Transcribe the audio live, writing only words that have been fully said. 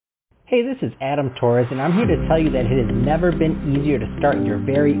Hey, this is Adam Torres, and I'm here to tell you that it has never been easier to start your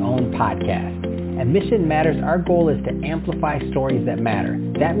very own podcast. At Mission Matters, our goal is to amplify stories that matter.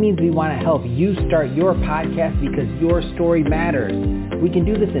 That means we want to help you start your podcast because your story matters. We can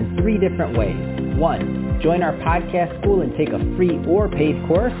do this in 3 different ways. 1, join our podcast school and take a free or paid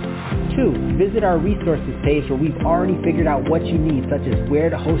course. 2, visit our resources page where we've already figured out what you need, such as where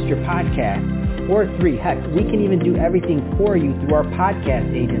to host your podcast. Or 3, heck, we can even do everything for you through our podcast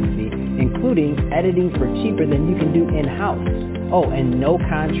agency, including editing for cheaper than you can do in-house. Oh, and no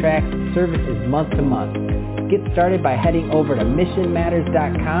contracts, services month to month. Get started by heading over to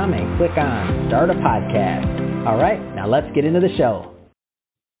missionmatters.com and click on Start a Podcast. All right, now let's get into the show.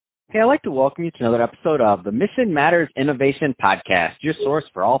 Hey, I'd like to welcome you to another episode of the Mission Matters Innovation Podcast, your source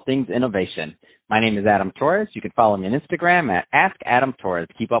for all things innovation. My name is Adam Torres. You can follow me on Instagram at AskAdamTorres.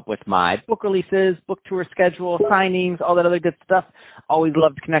 Keep up with my book releases, book tour schedule, signings, all that other good stuff. Always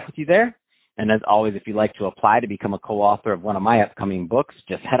love to connect with you there. And as always, if you'd like to apply to become a co-author of one of my upcoming books,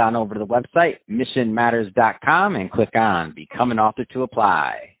 just head on over to the website, missionmatters.com, and click on Become an Author to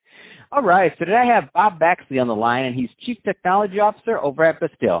apply. All right, so today I have Bob Baxley on the line, and he's Chief Technology Officer over at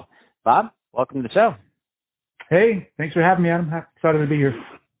Bastille. Bob, welcome to the show. Hey, thanks for having me, Adam. Excited to be here.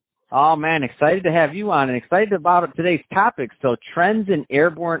 Oh, man, excited to have you on and excited about today's topic. So trends in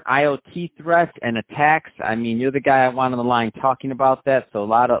airborne IoT threats and attacks. I mean, you're the guy I want on the line talking about that. So a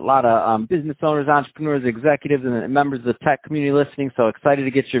lot of business owners, entrepreneurs, executives, and members of the tech community listening. So excited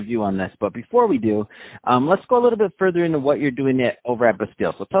to get your view on this. But before we do, let's go a little bit further into what you're doing over at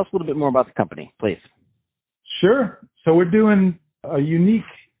Bastille. So tell us a little bit more about the company, please. Sure. So we're doing a unique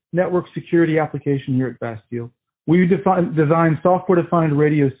network security application here at Bastille. We design software-defined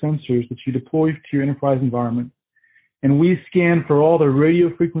radio sensors that you deploy to your enterprise environment, and we scan for all the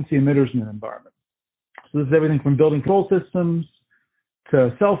radio frequency emitters in the environment. So this is everything from building control systems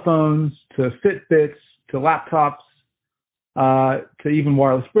to cell phones to Fitbits to laptops to even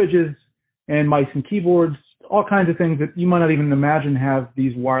wireless bridges and mice and keyboards, all kinds of things that you might not even imagine have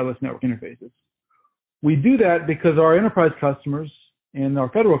these wireless network interfaces. We do that because our enterprise customers and our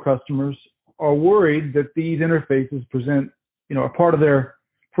federal customers are worried that these interfaces present, a part of their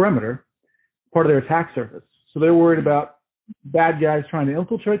perimeter, part of their attack surface. So they're worried about bad guys trying to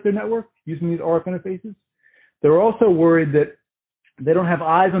infiltrate their network using these RF interfaces. They're also worried that they don't have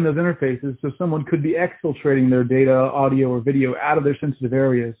eyes on those interfaces, so someone could be exfiltrating their data, audio, or video out of their sensitive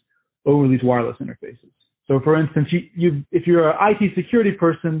areas over these wireless interfaces. So for instance, if you're an IT security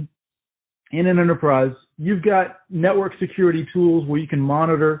person in an enterprise, you've got network security tools where you can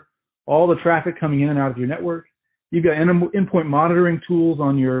monitor all the traffic coming in and out of your network. You've got endpoint monitoring tools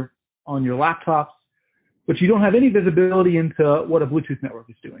on your laptops, but you don't have any visibility into what a Bluetooth network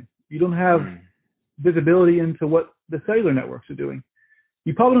is doing. You don't have visibility into what the cellular networks are doing.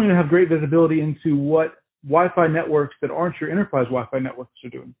 You probably don't even have great visibility into what Wi-Fi networks that aren't your enterprise Wi-Fi networks are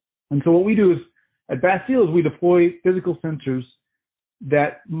doing. And so what we do is, at Bastille, is we deploy physical sensors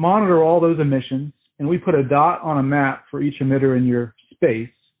that monitor all those emissions, and we put a dot on a map for each emitter in your space.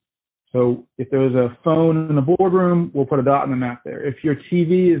 So if there's a phone in the boardroom, we'll put a dot on the map there. If your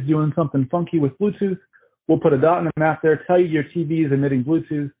TV is doing something funky with Bluetooth, we'll put a dot on the map there, tell you your TV is emitting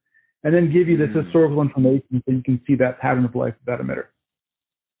Bluetooth, and then give you this historical information so you can see that pattern of life of that emitter.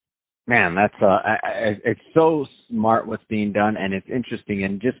 Man, that's it's so smart what's being done, and it's interesting.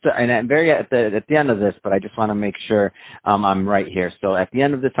 And I'm very at the end of this, but I just want to make sure I'm right here. So at the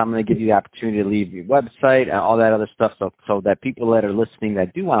end of this, I'm going to give you the opportunity to leave your website and all that other stuff, so that people that are listening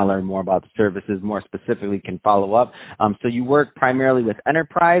that do want to learn more about the services, more specifically, can follow up. So you work primarily with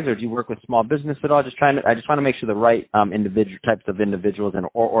enterprise, or do you work with small business at all? I just want to make sure the right types of individuals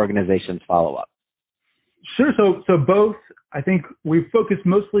or organizations follow up. Sure. So both. I think we focus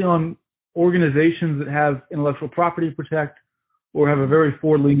mostly on organizations that have intellectual property to protect or have a very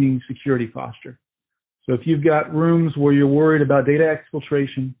forward-leaning security posture. So if you've got rooms where you're worried about data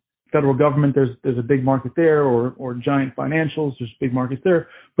exfiltration, federal government, there's a big market there, or giant financials, there's big markets there.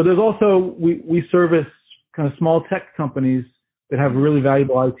 But there's also, we service kind of small tech companies that have really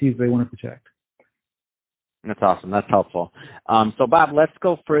valuable IPs they want to protect. That's awesome. That's helpful. So, Bob, let's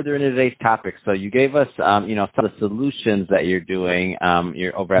go further into today's topic. So you gave us, some of the solutions that you're doing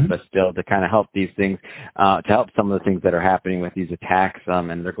you're over at Bastille to kind of help these things, to help some of the things that are happening with these attacks,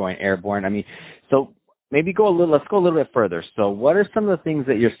 and they're going airborne. I mean, so maybe let's go a little bit further. So what are some of the things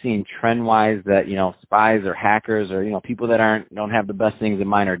that you're seeing trend-wise that, spies or hackers or, people that don't have the best things in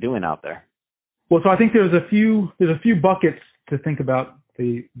mind are doing out there? Well, so I think there's a few buckets to think about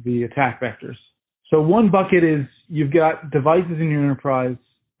the attack vectors. So one bucket is you've got devices in your enterprise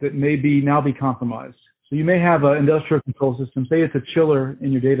that may now be compromised. So you may have an industrial control system, say it's a chiller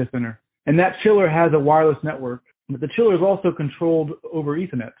in your data center, and that chiller has a wireless network, but the chiller is also controlled over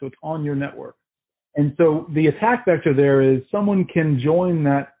Ethernet, so it's on your network. And so the attack vector there is someone can join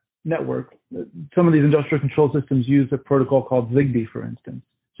that network. Some of these industrial control systems use a protocol called Zigbee, for instance.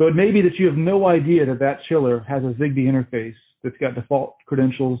 So it may be that you have no idea that that chiller has a Zigbee interface that's got default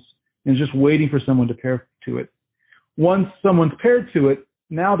credentials and is just waiting for someone to pair to it. Once someone's paired to it,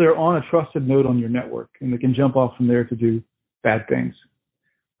 now they're on a trusted node on your network, and they can jump off from there to do bad things.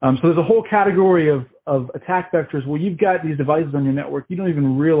 So there's a whole category of attack vectors where you've got these devices on your network, you don't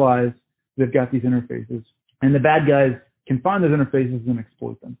even realize they've got these interfaces, and the bad guys can find those interfaces and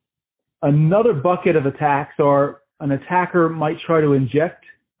exploit them. Another bucket of attacks are an attacker might try to inject.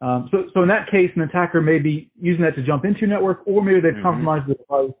 So in that case, an attacker may be using that to jump into your network, or maybe they've compromised the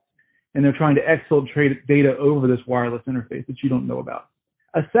device and they're trying to exfiltrate data over this wireless interface that you don't know about.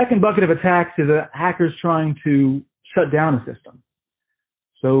 A second bucket of attacks is hackers trying to shut down a system.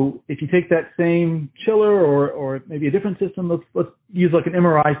 So if you take that same chiller or maybe a different system, let's use like an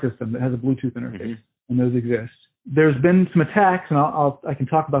MRI system that has a Bluetooth interface, and those exist. There's been some attacks, and I can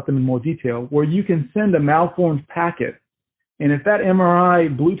talk about them in more detail, where you can send a malformed packet, and if that MRI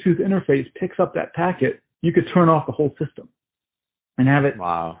Bluetooth interface picks up that packet, you could turn off the whole system and have it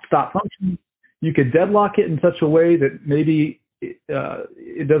stop functioning. You could deadlock it in such a way that maybe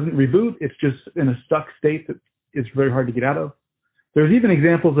it doesn't reboot. It's just in a stuck state that is very hard to get out of. There's even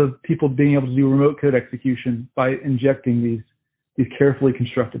examples of people being able to do remote code execution by injecting these carefully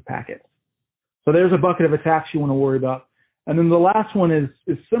constructed packets. So there's a bucket of attacks you want to worry about. And then the last one is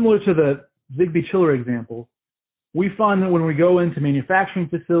similar to the Zigbee chiller example. We find that when we go into manufacturing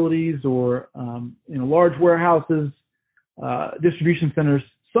facilities or large warehouses, distribution centers,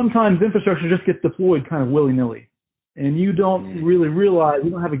 sometimes infrastructure just gets deployed kind of willy-nilly. And you don't really realize, you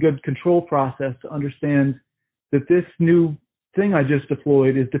don't have a good control process to understand that this new thing I just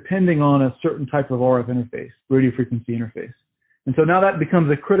deployed is depending on a certain type of RF interface, radio frequency interface. And so now that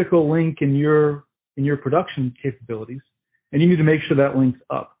becomes a critical link in your production capabilities, and you need to make sure that link's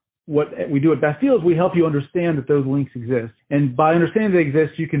up. What we do at Bastille is we help you understand that those links exist. And by understanding they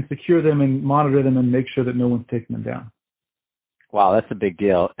exist, you can secure them and monitor them and make sure that no one's taking them down. Wow, that's a big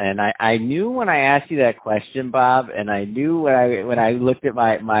deal. And I knew when I asked you that question, Bob, and I knew when I looked at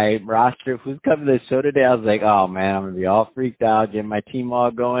my roster of who's coming to the show today, I was like, oh man, I'm going to be all freaked out, getting my team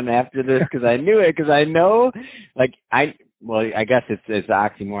all going after this, because I knew it, because I know, I guess it's an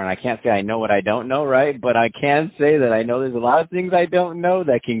oxymoron. I can't say I know what I don't know, right? But I can say that I know there's a lot of things I don't know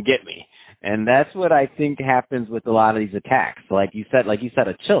that can get me. And that's what I think happens with a lot of these attacks. Like you said,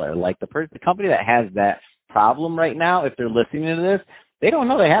 a chiller, like the company that has that problem right now, if they're listening to this, they don't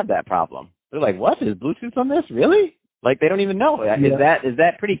know they have that problem. They're like, what? Is Bluetooth on this? Really? Like, they don't even know. Yeah. Is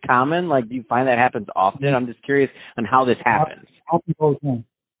that pretty common? Like, do you find that happens often? I'm just curious on how this happens. It happens all the time.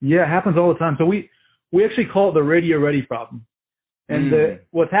 Yeah, it happens all the time. So we actually call it the radio ready problem. And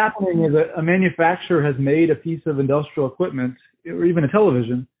what's happening is a manufacturer has made a piece of industrial equipment or even a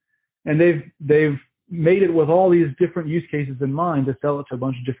television, and they've made it with all these different use cases in mind to sell it to a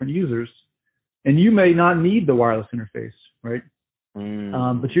bunch of different users. And you may not need the wireless interface, right?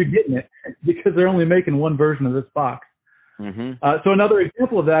 But you're getting it because they're only making one version of this box. So another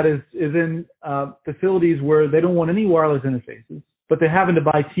example of that is in facilities where they don't want any wireless interfaces, but they're having to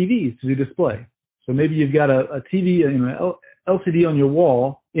buy TVs to do display. So maybe you've got a TV, LCD on your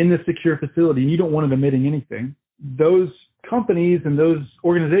wall in this secure facility, and you don't want it emitting anything. Those companies and those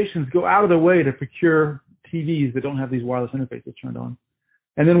organizations go out of their way to procure TVs that don't have these wireless interfaces turned on.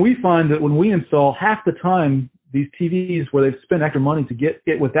 And then we find that when we install, half the time these TVs where they've spent extra money to get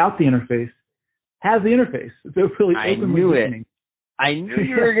it without the interface has the interface. They're really openly listening. I knew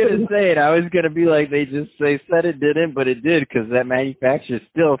you were going to say it. I was going to be like, they said it didn't, but it did, because that manufacturer's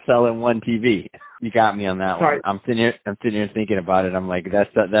still selling one TV. You got me on that one. I'm sitting here thinking about it. I'm like,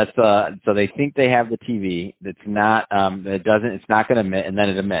 so they think they have the TV that's not, it's not going to emit, and then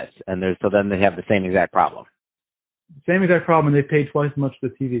it emits. And so then they have the same exact problem. Same exact problem, and they pay twice as much for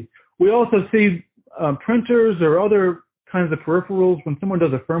the TV. We also see printers or other kinds of peripherals when someone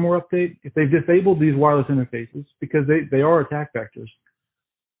does a firmware update, if they've disabled these wireless interfaces, because they are attack vectors.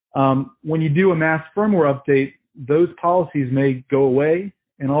 When you do a mass firmware update, those policies may go away,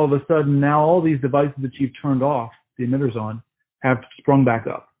 and all of a sudden now all these devices that you've turned off the emitters on have sprung back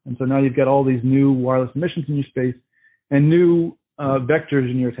up. And so now you've got all these new wireless emissions in your space and new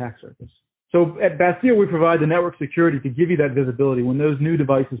vectors in your attack surface. So at Bastille, we provide the network security to give you that visibility when those new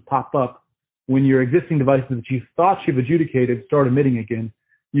devices pop up. When your existing devices that you thought you've adjudicated start emitting again,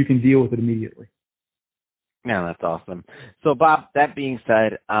 you can deal with it immediately. Yeah, that's awesome. So, Bob, that being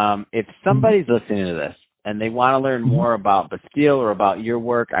said, if somebody's listening to this and they want to learn more about Bastille or about your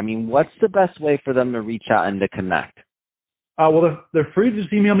work, I mean, what's the best way for them to reach out and to connect? Well, they're free to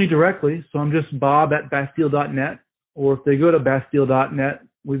just email me directly. So I'm just bob@bastille.net. Or if they go to bastille.net,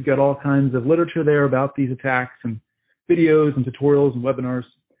 we've got all kinds of literature there about these attacks and videos and tutorials and webinars.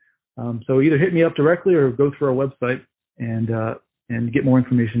 So either hit me up directly or go through our website and get more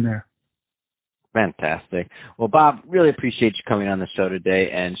information there. Fantastic. Well, Bob, really appreciate you coming on the show today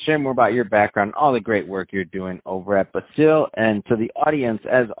and sharing more about your background, all the great work you're doing over at Bastille. And to the audience,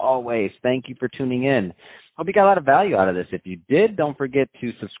 as always, thank you for tuning in. Hope you got a lot of value out of this. If you did, don't forget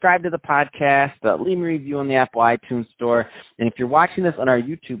to subscribe to the podcast, leave me a review on the Apple iTunes Store. And if you're watching this on our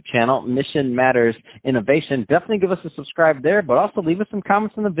YouTube channel, Mission Matters Innovation, definitely give us a subscribe there, but also leave us some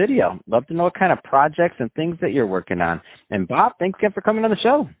comments on the video. Love to know what kind of projects and things that you're working on. And Bob, thanks again for coming on the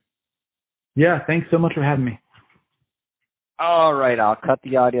show. Yeah, thanks so much for having me. All right, I'll cut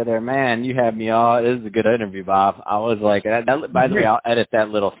the audio there. Man, you had me all. This is a good interview, Bob. I was like, by the way, I'll edit that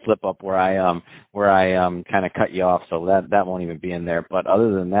little slip up where I kind of cut you off, so that won't even be in there. But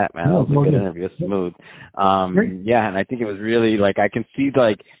other than that, man, that was a good interview. It's smooth. Yeah, and I think it was really like I can see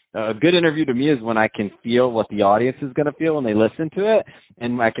like a good interview to me is when I can feel what the audience is going to feel when they listen to it,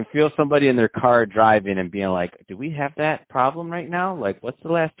 and I can feel somebody in their car driving and being like, do we have that problem right now? Like, what's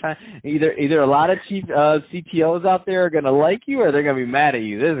the last time? Either a lot of chief CTOs out there are going to like you or they're going to be mad at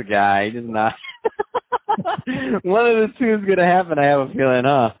you. This guy is not. One of the two is going to happen, I have a feeling,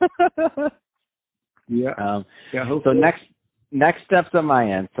 huh? Yeah. So next steps on my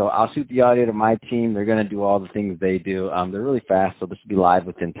end. So I'll shoot the audio to my team. They're going to do all the things they do. They're really fast, so this will be live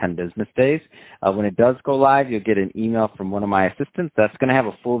within 10 business days. When it does go live, you'll get an email from one of my assistants that's going to have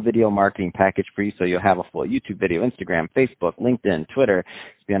a full video marketing package for you. So you'll have a full YouTube video, Instagram, Facebook, LinkedIn, Twitter.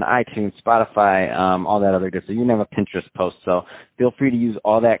 It's be on iTunes, Spotify, all that other good. So you can have a Pinterest post. So feel free to use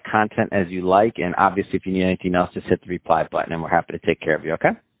all that content as you like. And obviously, if you need anything else, just hit the reply button, and we're happy to take care of you. Okay?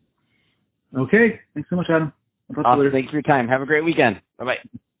 Okay. Thanks so much, Adam. Awesome. Thanks for your time. Have a great weekend. Bye-bye.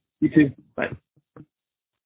 You too.